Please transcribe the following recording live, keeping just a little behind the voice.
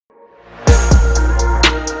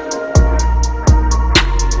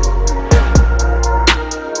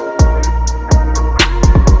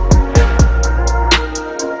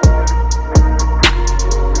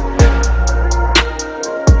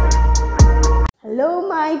Hello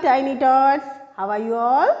my tiny tots. How are you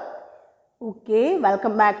all? Okay,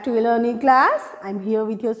 welcome back to your learning class. I'm here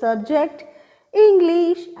with your subject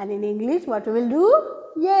English, and in English what we will do?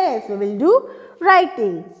 Yes, we will do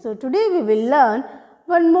writing. So today we will learn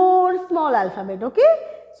one more small alphabet, okay?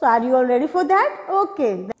 So are you all ready for that?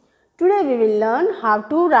 Okay. Today we will learn how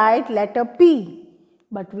to write letter P.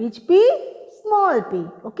 But which P? Small p,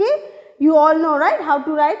 okay? You all know, right, how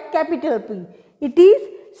to write capital P. It is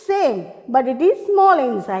same, but it is small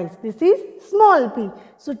in size. This is small p.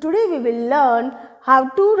 So today we will learn how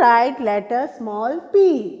to write letter small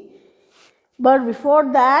p. But before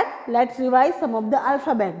that, let's revise some of the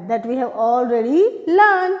alphabet that we have already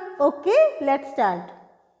learned. Okay, let's start.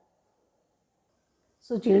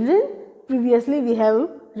 So children, previously we have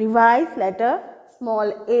revised letter small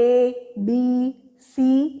a, b,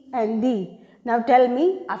 c and d. Now tell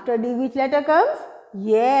me, after D which letter comes?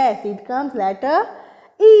 Yes, it comes letter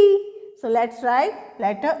E. So let's write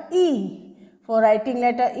letter E. For writing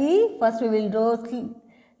letter E, first we will draw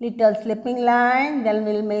little slipping line, then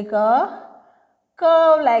we will make a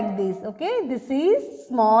curve like this. Okay, this is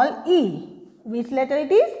small e. Which letter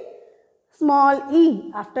it is? Small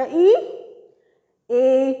e. After E,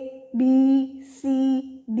 A, B,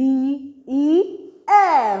 C, D, E,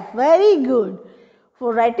 F. Very good.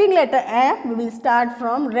 For writing letter F, we will start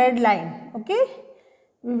from red line, okay?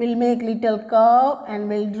 We will make little curve and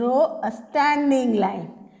we will draw a standing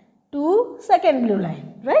line to second blue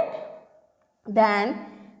line, right? Then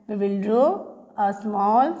we will draw a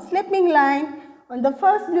small slipping line on the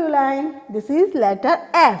first blue line. This is letter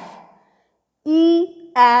F.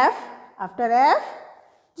 E, F, after F,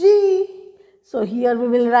 G. So here we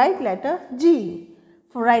will write letter G.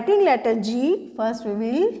 For writing letter G, first we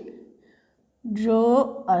will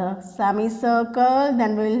draw a semicircle,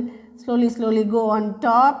 then we will slowly go on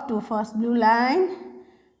top to first blue line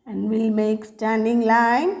and we will make standing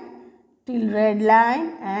line till red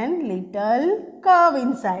line and little curve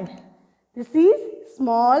inside. This is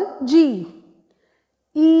small g.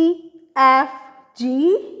 E, F,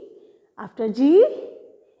 G, after G,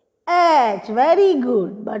 H. Very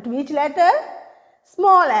good. But which letter?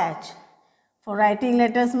 Small h. For writing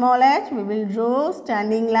letter small h, we will draw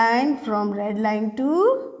standing line from red line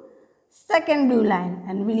to second blue line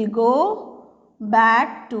and we will go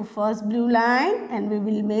back to first blue line and we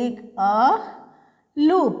will make a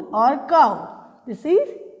loop or curve. This is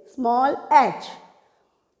small h.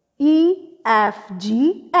 E, F,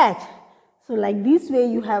 G, H. So like this way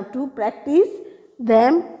you have to practice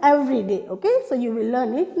them every day. Okay, so you will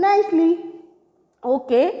learn it nicely.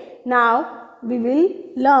 Okay, now we will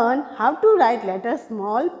learn how to write letter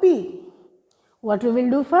small p. What we will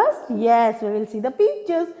do first? Yes, we will see the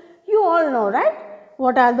pictures. You all know, right?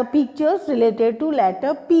 What are the pictures related to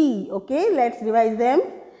letter P? Okay, let's revise them.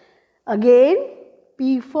 Again,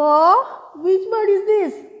 P for which bird is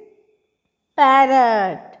this?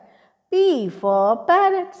 Parrot. P for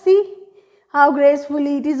parrot. See how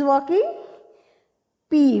gracefully it is walking.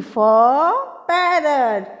 P for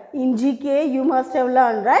parrot. In GK you must have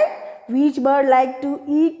learned, right? Which bird like to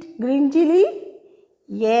eat green chili?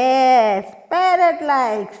 Yes, parrot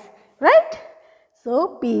likes, right?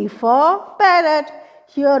 So P for parrot.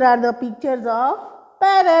 Here are the pictures of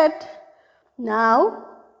parrot. Now,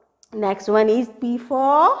 next one is P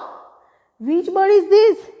for which bird is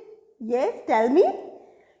this? Yes, tell me.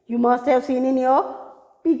 You must have seen in your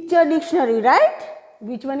picture dictionary, right?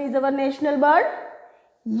 Which one is our national bird?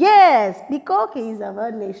 Yes, peacock is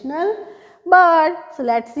our national bird. So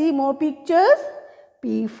let's see more pictures.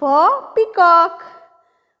 P for peacock.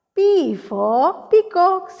 P for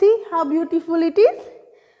peacock. See how beautiful it is.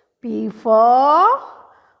 P for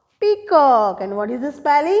peacock. And what is the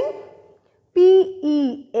spelling?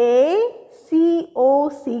 P-E-A-C-O-C-K.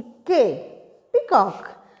 Peacock.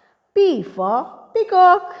 P for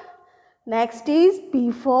peacock. Next is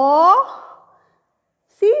P for,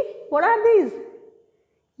 see, what are these?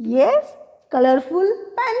 Yes, colorful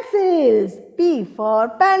pencils. P for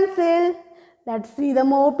pencil. Let's see the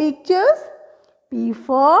more pictures. P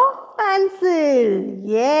for pencil.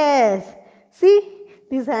 Yes. See,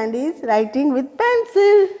 this hand is writing with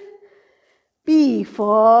pencil. P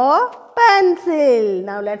for pencil.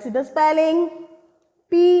 Now let's see the spelling.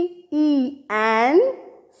 P-E-N-C-I-L.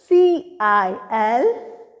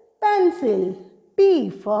 Pencil. P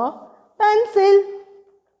for pencil.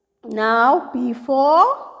 Now P for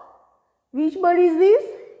which bird is this?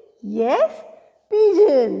 Yes,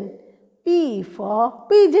 pigeon. P for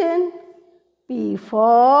pigeon. P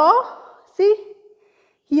for, see,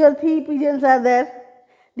 here 3 pigeons are there.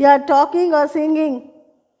 They are talking or singing?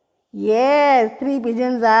 Yes, 3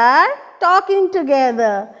 pigeons are talking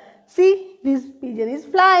together. See, this pigeon is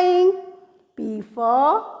flying. P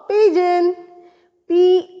for pigeon.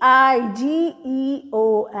 P-I-G-E-O-N,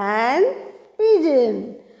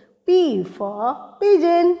 pigeon. P for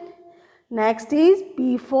pigeon. Next is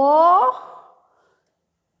P for,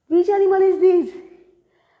 which animal is this?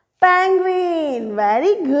 Penguin.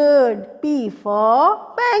 Very good. P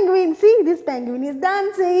for penguin. See, this penguin is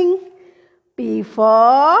dancing. P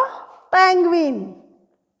for penguin.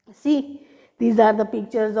 See, these are the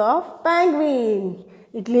pictures of penguin.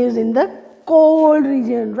 It lives in the cold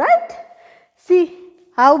region, right? See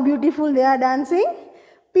how beautiful they are dancing.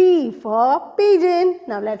 P for pigeon.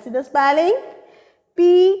 Now let's see the spelling.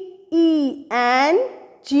 P-E-N-G-U-I-N.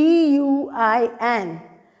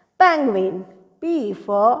 Penguin. P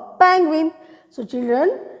for penguin. So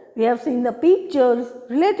children, we have seen the pictures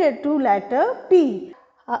related to letter P.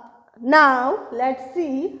 Now let's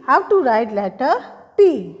see how to write letter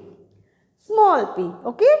P. Small p.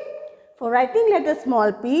 Okay. For writing letter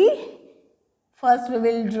small p, first we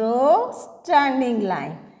will draw standing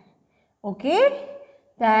line. Okay.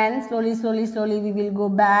 Then slowly we will go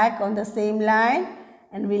back on the same line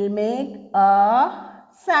and we'll make a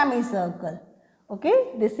semicircle.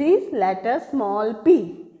 Okay. This is letter small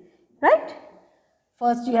p. Right.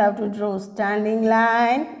 First you have to draw standing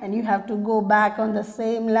line and you have to go back on the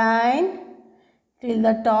same line till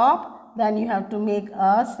the top. Then you have to make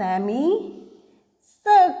a semicircle.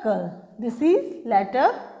 This is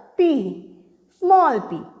letter P, small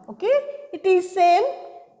p. Okay. It is same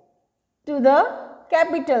to the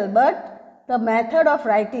capital, but the method of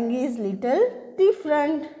writing is little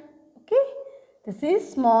different. Okay. This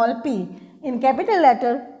is small p. In capital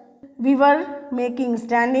letter, we were making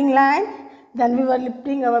standing line. Then we were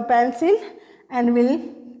lifting our pencil and we'll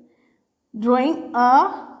drawing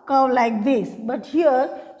a curve like this. But here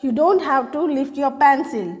you don't have to lift your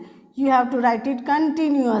pencil. You have to write it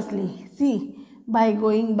continuously. See, by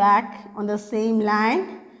going back on the same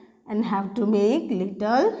line and have to make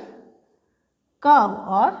little curve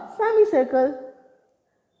or semicircle.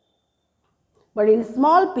 But in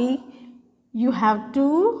small p, you have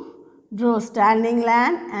to draw standing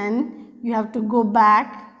line and you have to go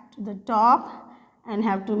back to the top and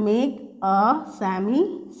have to make a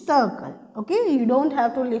semicircle. Okay, you don't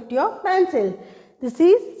have to lift your pencil. This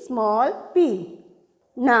is small p.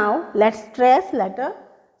 Now let's trace letter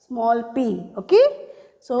small p. Okay,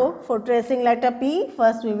 so for tracing letter p,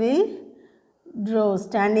 first we will draw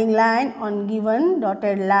standing line on given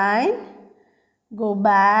dotted line. Go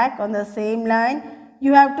back on the same line.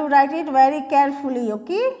 You have to write it very carefully.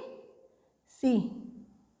 Okay, see.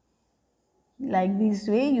 Like this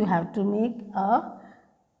way you have to make a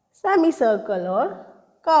semicircle or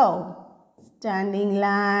curve. Standing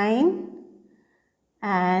line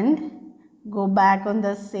and go back on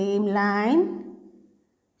the same line.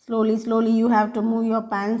 Slowly you have to move your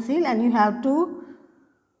pencil and you have to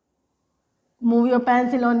move your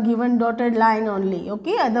pencil on given dotted line only.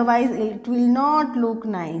 Okay, otherwise it will not look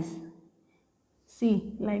nice.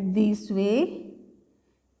 See, like this way.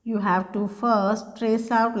 You have to first trace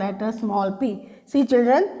out letter small p. See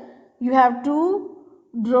children, you have to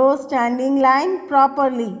draw standing line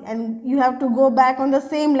properly and you have to go back on the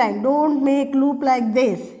same line. Don't make loop like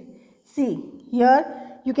this. See, here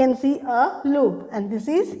you can see a loop and this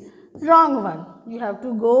is wrong one. You have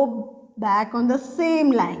to go back on the same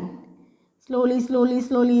line. Slowly.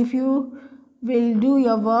 If you will do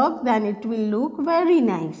your work, then it will look very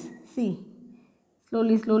nice. See.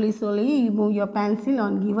 Slowly you move your pencil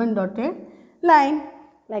on given dotted line.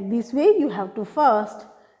 Like this way you have to first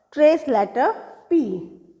trace letter P.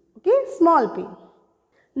 Okay, small p.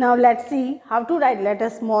 Now let's see how to write letter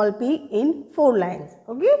small p in 4 lines.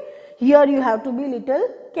 Okay, here you have to be little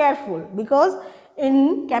careful because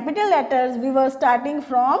in capital letters we were starting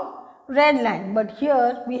from red line, but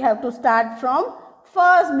here we have to start from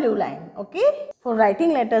first blue line. Okay, for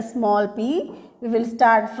writing letter small p, we will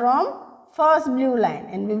start from first blue line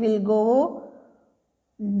and we will go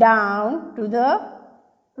down to the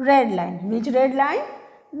red line. Which red line?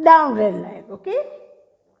 Down red line. Okay,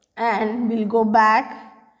 and we'll go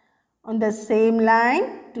back on the same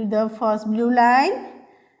line to the first blue line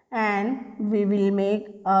and we will make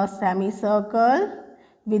a semicircle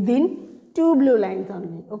within 2 blue lines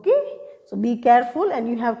only. Okay, so be careful and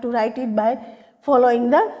you have to write it by following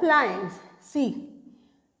the lines. See,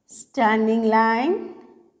 standing line,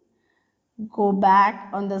 go back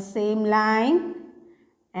on the same line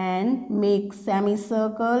and make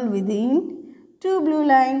semicircle within 2 blue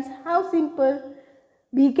lines. How simple.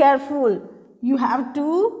 Be careful. You have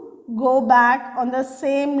to go back on the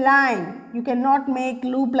same line. You cannot make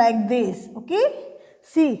loop like this. Okay.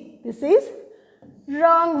 See, this is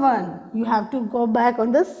Wrong one. You have to go back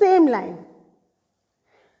on the same line.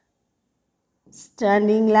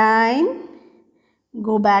 Standing line.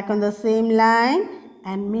 Go back on the same line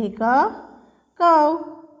and make a curve.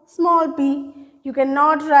 Small p. You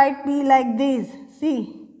cannot write p like this.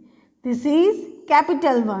 See, this is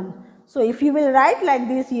capital one. So if you will write like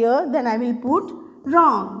this here, then I will put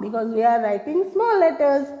wrong because we are writing small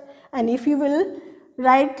letters. And if you will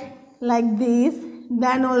write like this,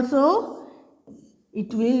 then also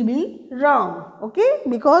it will be wrong. Okay,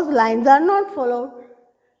 because lines are not followed.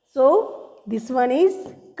 So this one is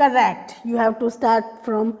correct. You have to start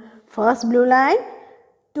from first blue line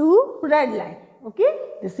to red line. Okay,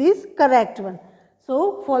 this is correct one.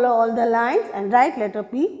 So follow all the lines and write letter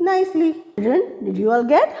P nicely. Children, did you all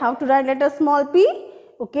get how to write letter small p?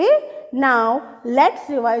 Okay, now let's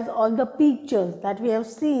revise all the pictures that we have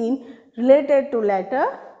seen related to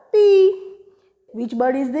letter P. Which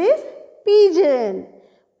bird is this? Pigeon.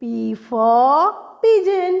 P for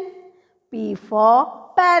pigeon. P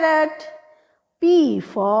for parrot. P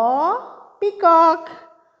for peacock.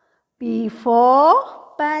 P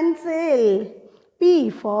for pencil. P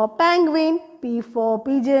for penguin. P for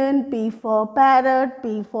pigeon. P for parrot.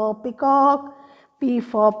 P for peacock. P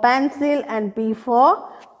for pencil and P for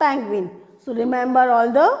penguin. So remember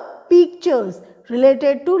all the pictures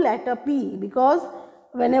related to letter P, because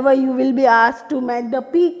whenever you will be asked to match the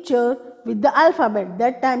picture with the alphabet,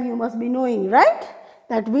 that time you must be knowing, right,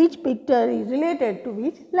 that which picture is related to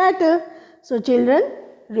which letter. So children,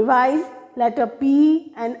 revise letter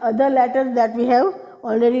P and other letters that we have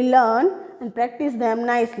already learned and practice them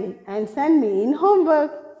nicely and send me in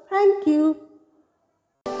homework. Thank you.